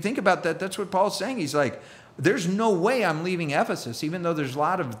 and you think about that. That's what Paul's saying. He's like, there's no way I'm leaving Ephesus, even though there's a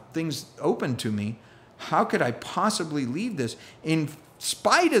lot of things open to me. How could I possibly leave this in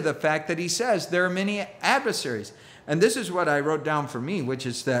spite of the fact that he says there are many adversaries? And this is what I wrote down for me, which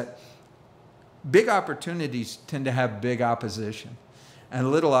is that big opportunities tend to have big opposition,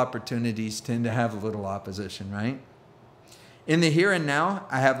 and little opportunities tend to have little opposition, right? In the here and now,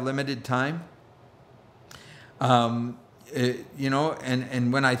 I have limited time. And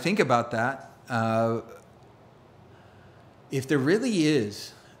when I think about that, if there really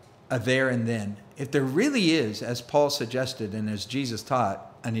is a there and then, if there really is, as Paul suggested and as Jesus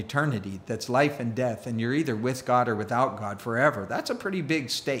taught, an eternity that's life and death, and you're either with God or without God forever, that's a pretty big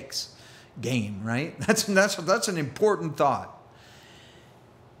stakes game, right? That's an important thought.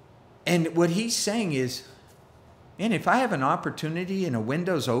 And what he's saying is, man, if I have an opportunity and a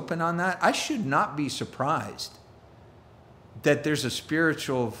window's open on that, I should not be surprised that there's a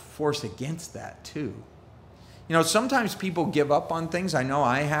spiritual force against that too. Sometimes people give up on things. I know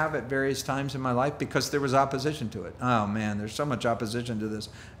I have at various times in my life because there was opposition to it. Oh man, there's so much opposition to this.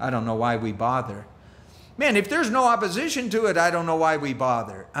 I don't know why we bother. Man, if there's no opposition to it, I don't know why we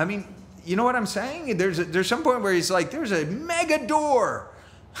bother. I mean, you know what I'm saying? There's some point where he's like, there's a mega door.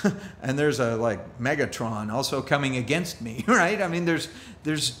 And there's a Megatron also coming against me, right? I mean, there's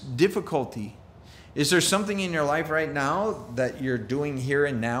difficulty. Is there something in your life right now that you're doing here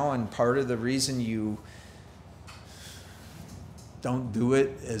and now, and part of the reason you don't do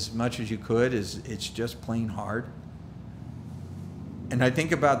it as much as you could is it's just plain hard? And I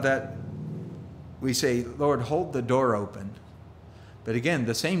think about that. We say, Lord, hold the door open. But again,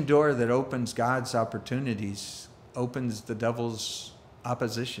 the same door that opens God's opportunities opens the devil's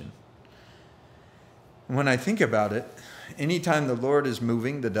opposition. When I think about it, anytime the Lord is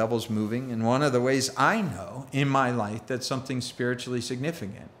moving, the devil's moving. And one of the ways I know in my life that something spiritually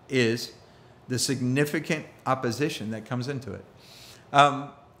significant is the significant opposition that comes into it.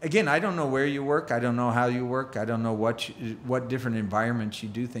 Again, I don't know where you work. I don't know how you work. I don't know what different environments you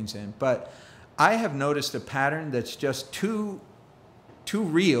do things in. But I have noticed a pattern that's just too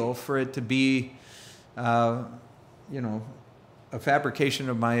real for it to be, a fabrication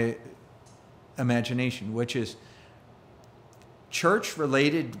of my imagination, which is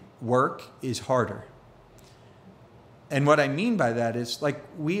church-related work is harder. And what I mean by that is, like,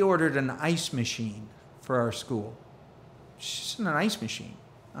 we ordered an ice machine for our school. It's just an ice machine.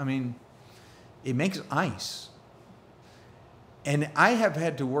 I mean, it makes ice. And I have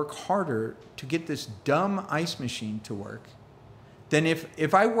had to work harder to get this dumb ice machine to work than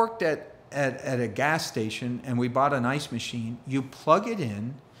if I worked at a gas station and we bought an ice machine. You plug it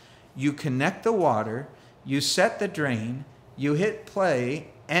in, you connect the water, you set the drain, you hit play,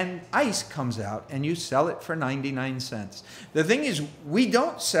 and ice comes out, and you sell it for 99 cents. The thing is, we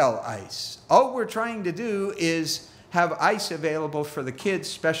don't sell ice. All we're trying to do is have ice available for the kids'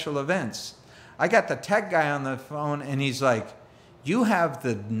 special events. I got the tech guy on the phone, and he's like, you have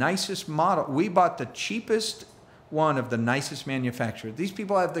the nicest model. We bought the cheapest one of the nicest manufacturers. These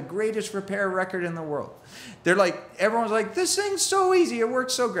people have the greatest repair record in the world. They're like, everyone's like, this thing's so easy. It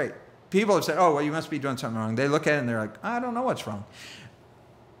works so great. People have said, oh, well, you must be doing something wrong. They look at it and they're like, I don't know what's wrong.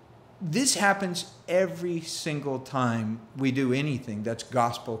 This happens every single time we do anything that's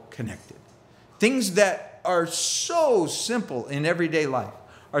gospel connected. Things that are so simple in everyday life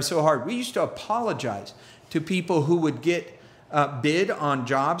are so hard. We used to apologize to people who would get bid on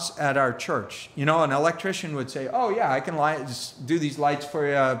jobs at our church. You know, an electrician would say, oh yeah, I can do these lights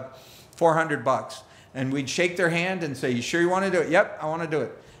for $400. And we'd shake their hand and say, you sure you want to do it? Yep, I want to do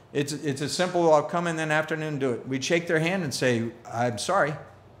it. It's a simple, I'll come in the afternoon and do it. We'd shake their hand and say, I'm sorry.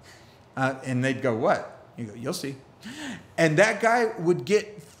 And they'd go, what? You go, you'll see. And that guy would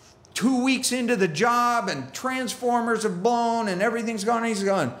get 2 weeks into the job and transformers have blown and everything's gone. And he's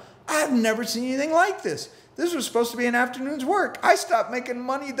going, I've never seen anything like this. This was supposed to be an afternoon's work. I stopped making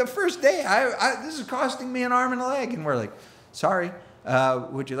money the first day. This is costing me an arm and a leg. And we're like, sorry,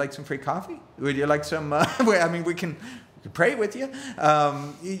 would you like some free coffee? Would you like some, I mean, we can pray with you.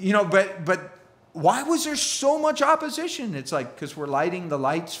 But why was there so much opposition? It's like, because we're lighting the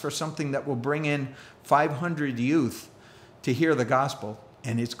lights for something that will bring in 500 youth to hear the gospel.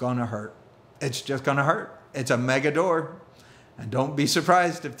 And it's going to hurt. It's just going to hurt. It's a mega door. And don't be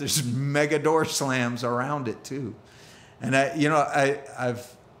surprised if there's mega door slams around it too. And I've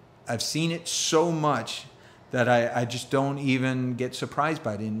seen it so much that I just don't even get surprised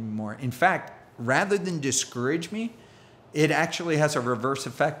by it anymore. In fact, rather than discourage me, it actually has a reverse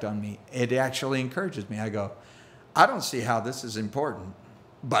effect on me. It actually encourages me. I go, I don't see how this is important,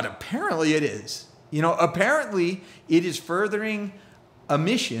 but apparently it is. Apparently it is furthering a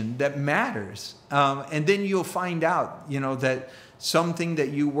mission that matters. And then you'll find out, that something that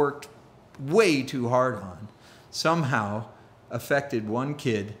you worked way too hard on somehow affected one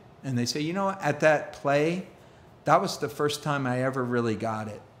kid. And they say, at that play, that was the first time I ever really got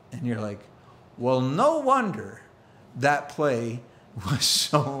it. And you're like, well, no wonder that play was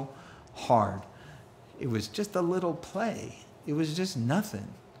so hard. It was just a little play. It was just nothing.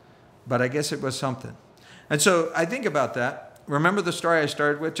 But I guess it was something. And so I think about that. Remember the story I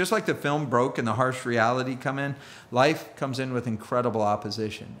started with? Just like the film broke and the harsh reality come in, life comes in with incredible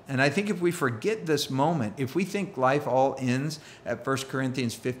opposition. And I think if we forget this moment, if we think life all ends at 1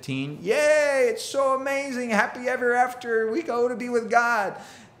 Corinthians 15, yay, it's so amazing, happy ever after, we go to be with God.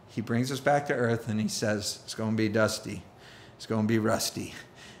 He brings us back to earth and he says, it's going to be dusty. It's going to be rusty.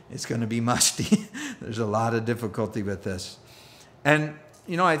 It's going to be musty. There's a lot of difficulty with this. And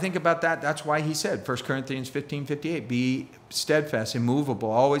I think about that. That's why he said, 1 Corinthians 15:58, be steadfast, immovable,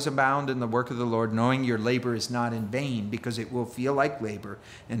 always abound in the work of the Lord, knowing your labor is not in vain, because it will feel like labor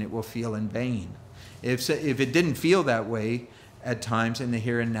and it will feel in vain. If it didn't feel that way at times in the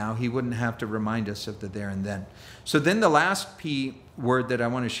here and now, he wouldn't have to remind us of the there and then. So then the last P word that I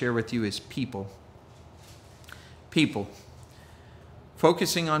want to share with you is people. People.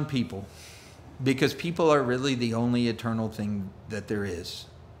 Focusing on people. Because people are really the only eternal thing that there is.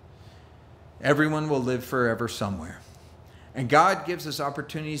 Everyone will live forever somewhere. And God gives us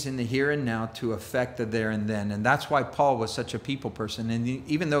opportunities in the here and now to affect the there and then. And that's why Paul was such a people person. And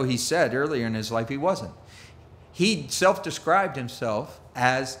even though he said earlier in his life he wasn't. He self-described himself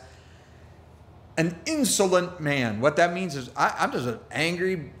as an insolent man. What that means is I'm just an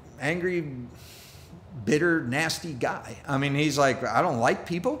angry, bitter, nasty guy. I mean, he's like, I don't like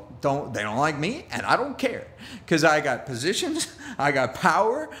people. They don't like me, and I don't care. Because I got positions, I got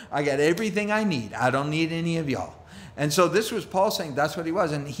power, I got everything I need. I don't need any of y'all. And so this was Paul saying that's what he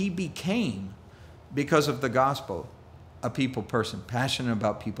was. And he became, because of the gospel, a people person, passionate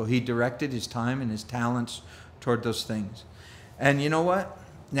about people. He directed his time and his talents toward those things. And you know what?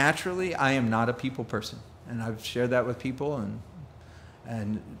 Naturally, I am not a people person. And I've shared that with people.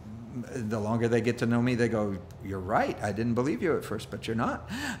 And the longer they get to know me, they go, you're right. I didn't believe you at first, but you're not.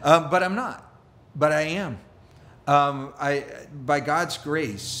 But I'm not. But I am. By God's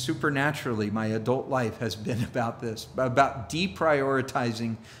grace, supernaturally, my adult life has been about this, about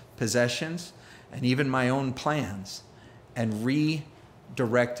deprioritizing possessions and even my own plans and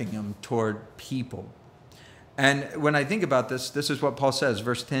redirecting them toward people. And when I think about this, this is what Paul says,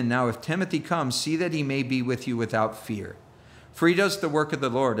 verse 10, now if Timothy comes, see that he may be with you without fear. For he does the work of the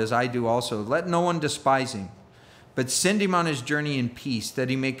Lord, as I do also. Let no one despise him, but send him on his journey in peace, that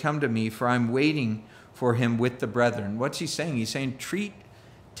he may come to me, for I'm waiting for him with the brethren. What's he saying? He's saying, treat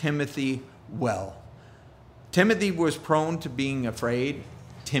Timothy well. Timothy was prone to being afraid,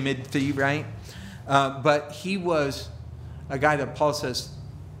 timidity, right? But he was a guy that Paul says,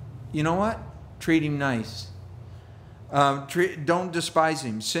 you know what? Treat him nice. Don't despise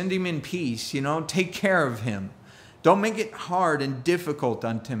him. Send him in peace, take care of him. Don't make it hard and difficult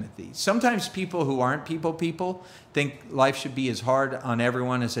on Timothy. Sometimes people who aren't people think life should be as hard on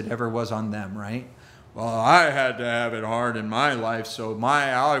everyone as it ever was on them, right? Well, I had to have it hard in my life, so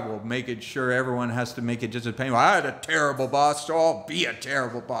I will make it sure everyone has to make it just as painful. I had a terrible boss, so I'll be a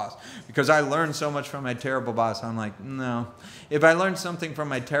terrible boss. Because I learned so much from my terrible boss. I'm like, no. If I learned something from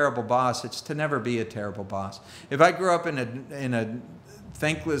my terrible boss, it's to never be a terrible boss. If I grew up in a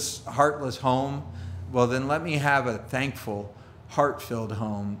thankless, heartless home, well, then let me have a thankful, heart-filled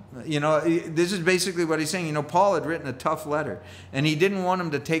home. This is basically what he's saying. Paul had written a tough letter, and he didn't want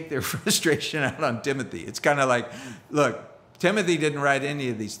them to take their frustration out on Timothy. It's kind of like, look, Timothy didn't write any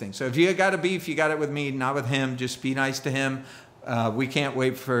of these things. So if you got a beef, you got it with me, not with him. Just be nice to him. We can't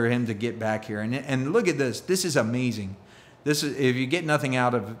wait for him to get back here. And look at this. This is amazing. This is, if you get nothing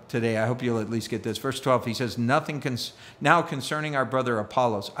out of today, I hope you'll at least get this. Verse 12, he says, now concerning our brother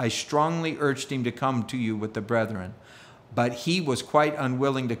Apollos, I strongly urged him to come to you with the brethren. But he was quite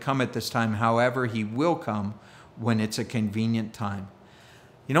unwilling to come at this time. However, he will come when it's a convenient time.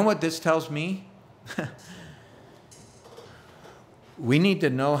 You know what this tells me? We need to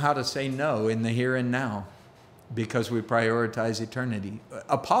know how to say no in the here and now because we prioritize eternity.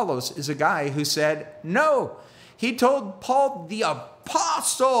 Apollos is a guy who said no. He told Paul the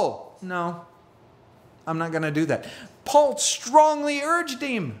apostle, no, I'm not going to do that. Paul strongly urged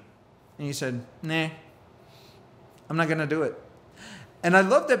him. And he said, nah. I'm not going to do it. And I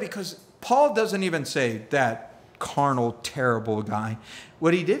love that because Paul doesn't even say that carnal, terrible guy.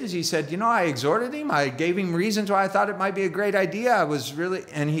 What he did is he said, I exhorted him. I gave him reasons why I thought it might be a great idea.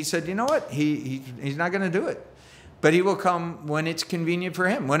 And he said, you know what? He's not going to do it. But he will come when it's convenient for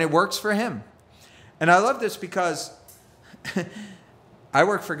him, when it works for him. And I love this because I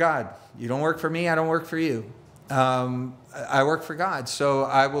work for God. You don't work for me. I don't work for you. I work for God. So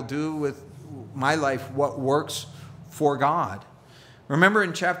I will do with my life what works for God. Remember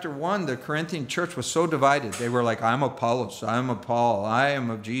in chapter 1, the Corinthian church was so divided. They were like, I'm Apollos, I'm of Paul, I am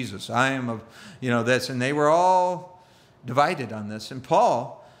of Jesus, I am of, this. And they were all divided on this. And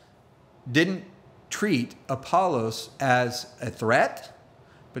Paul didn't treat Apollos as a threat,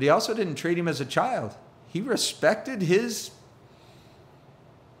 but he also didn't treat him as a child. He respected his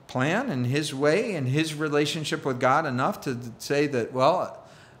plan and his way and his relationship with God enough to say that, well,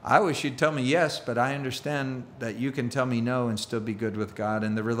 I wish you'd tell me yes, but I understand that you can tell me no and still be good with God.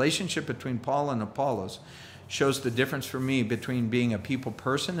 And the relationship between Paul and Apollos shows the difference for me between being a people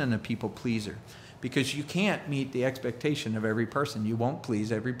person and a people pleaser. Because you can't meet the expectation of every person. You won't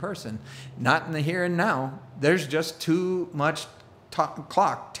please every person. Not in the here and now. There's just too much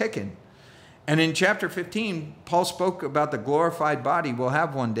clock ticking. And in chapter 15, Paul spoke about the glorified body we'll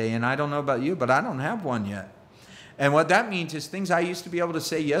have one day. And I don't know about you, but I don't have one yet. And what that means is things I used to be able to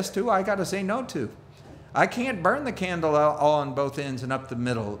say yes to, I got to say no to. I can't burn the candle all on both ends and up the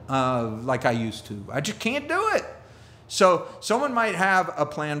middle like I used to. I just can't do it. So someone might have a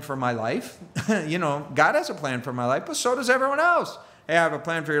plan for my life. God has a plan for my life, but so does everyone else. hey, I have a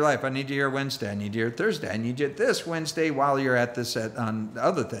plan for your life. I need you here Wednesday. I need you here Thursday. I need you this Wednesday while you're at this on the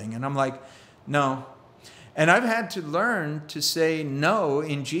other thing. And I'm like, no. And I've had to learn to say no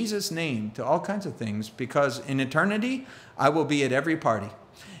in Jesus' name to all kinds of things, because in eternity, I will be at every party.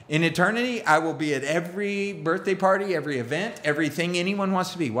 In eternity, I will be at every birthday party, every event, everything anyone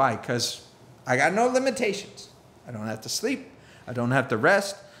wants to be. Why? Because I got no limitations. I don't have to sleep. I don't have to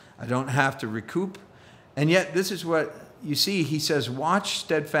rest. I don't have to recoup. And yet, this is what you see. He says, watch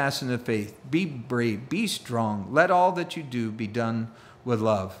steadfast in the faith. Be brave. Be strong. Let all that you do be done with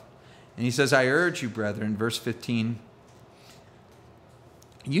love. And he says, I urge you, brethren, verse 15.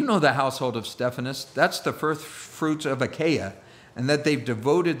 You know the household of Stephanas. That's the first fruits of Achaia, and that they've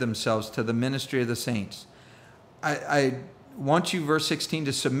devoted themselves to the ministry of the saints. I want you, verse 16,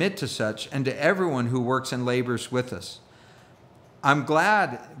 to submit to such and to everyone who works and labors with us. I'm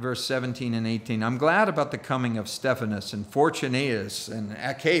glad, verse 17 and 18, I'm glad about the coming of Stephanas and Fortunatus and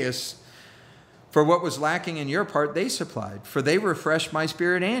Achaeus, for what was lacking in your part they supplied, for they refreshed my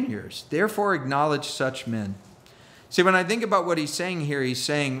spirit and yours. Therefore acknowledge such men. See, when I think about what he's saying here, he's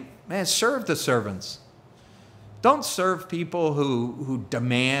saying, man, serve the servants. Don't serve people who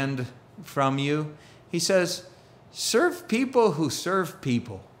demand from you. He says, serve people who serve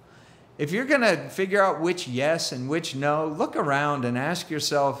people. If you're going to figure out which yes and which no, look around and ask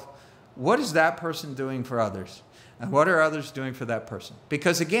yourself, what is that person doing for others? And what are others doing for that person?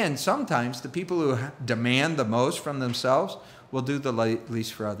 Because again, sometimes the people who demand the most from themselves will do the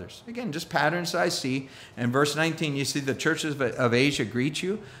least for others. Again, just patterns I see. In verse 19, you see the churches of Asia greet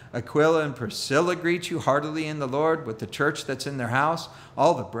you. Aquila and Priscilla greet you heartily in the Lord with the church that's in their house.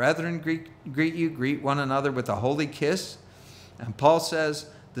 All the brethren greet you, greet one another with a holy kiss. And Paul says,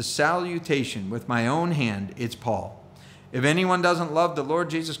 the salutation with my own hand, it's Paul. If anyone doesn't love the Lord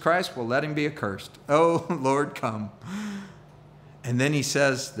Jesus Christ, well, let him be accursed. Oh, Lord, come. And then he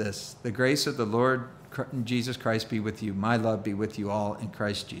says this, the grace of the Lord Jesus Christ be with you. My love be with you all in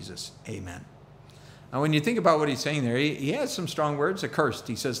Christ Jesus. Amen. Now, when you think about what he's saying there, he has some strong words. Accursed.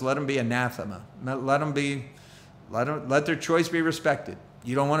 He says, let them be anathema. Let their choice be respected.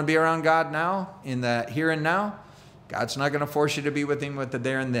 You don't want to be around God now, in the here and now? God's not going to force you to be with him with the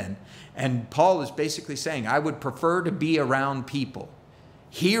there and then. And Paul is basically saying, I would prefer to be around people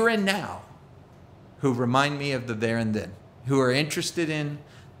here and now who remind me of the there and then, who are interested in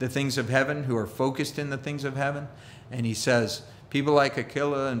the things of heaven, who are focused in the things of heaven. And he says, people like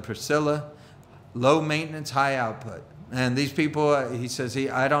Aquila and Priscilla, low maintenance, high output. And these people, he says,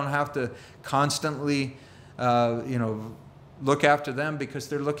 I don't have to constantly, look after them because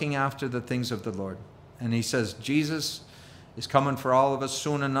they're looking after the things of the Lord. And he says, Jesus is coming for all of us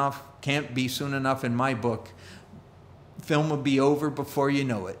soon enough. Can't be soon enough in my book. Film will be over before you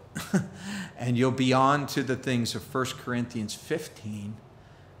know it. And you'll be on to the things of 1 Corinthians 15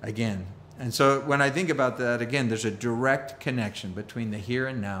 again. And so when I think about that, again, there's a direct connection between the here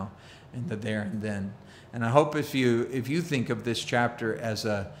and now and the there and then. And I hope if you think of this chapter as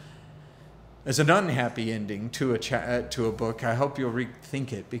an unhappy ending to a book, I hope you'll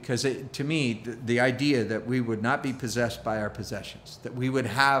rethink it, because to me, the idea that we would not be possessed by our possessions, that we would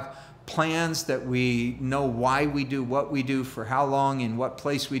have plans, that we know why we do what we do, for how long, in what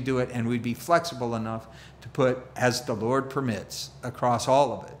place we do it, and we'd be flexible enough to put, as the Lord permits, across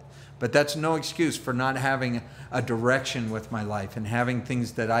all of it. But that's no excuse for not having a direction with my life and having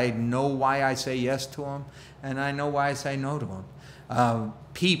things that I know why I say yes to them and I know why I say no to them.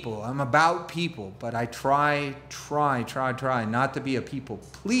 People, I'm about people, but I try not to be a people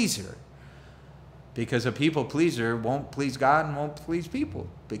pleaser, because a people pleaser won't please God and won't please people,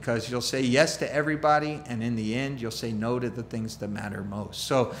 because you'll say yes to everybody and in the end you'll say no to the things that matter most.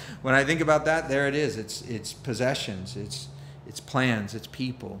 So when I think about that, there it is. It's possessions, it's plans, it's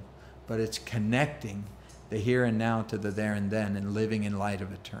people, but it's connecting the here and now to the there and then and living in light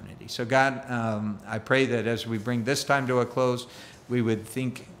of eternity. So God, I pray that as we bring this time to a close, we would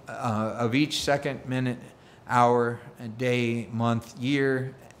think of each second, minute, hour, day, month,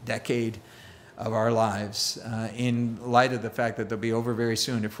 year, decade of our lives in light of the fact that they'll be over very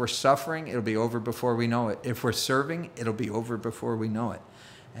soon. If we're suffering, it'll be over before we know it. If we're serving, it'll be over before we know it.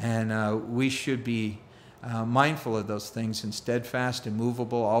 And we should be mindful of those things and steadfast,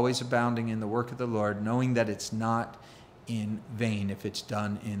 immovable, always abounding in the work of the Lord, knowing that it's not in vain if it's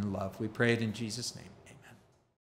done in love. We pray it in Jesus' name.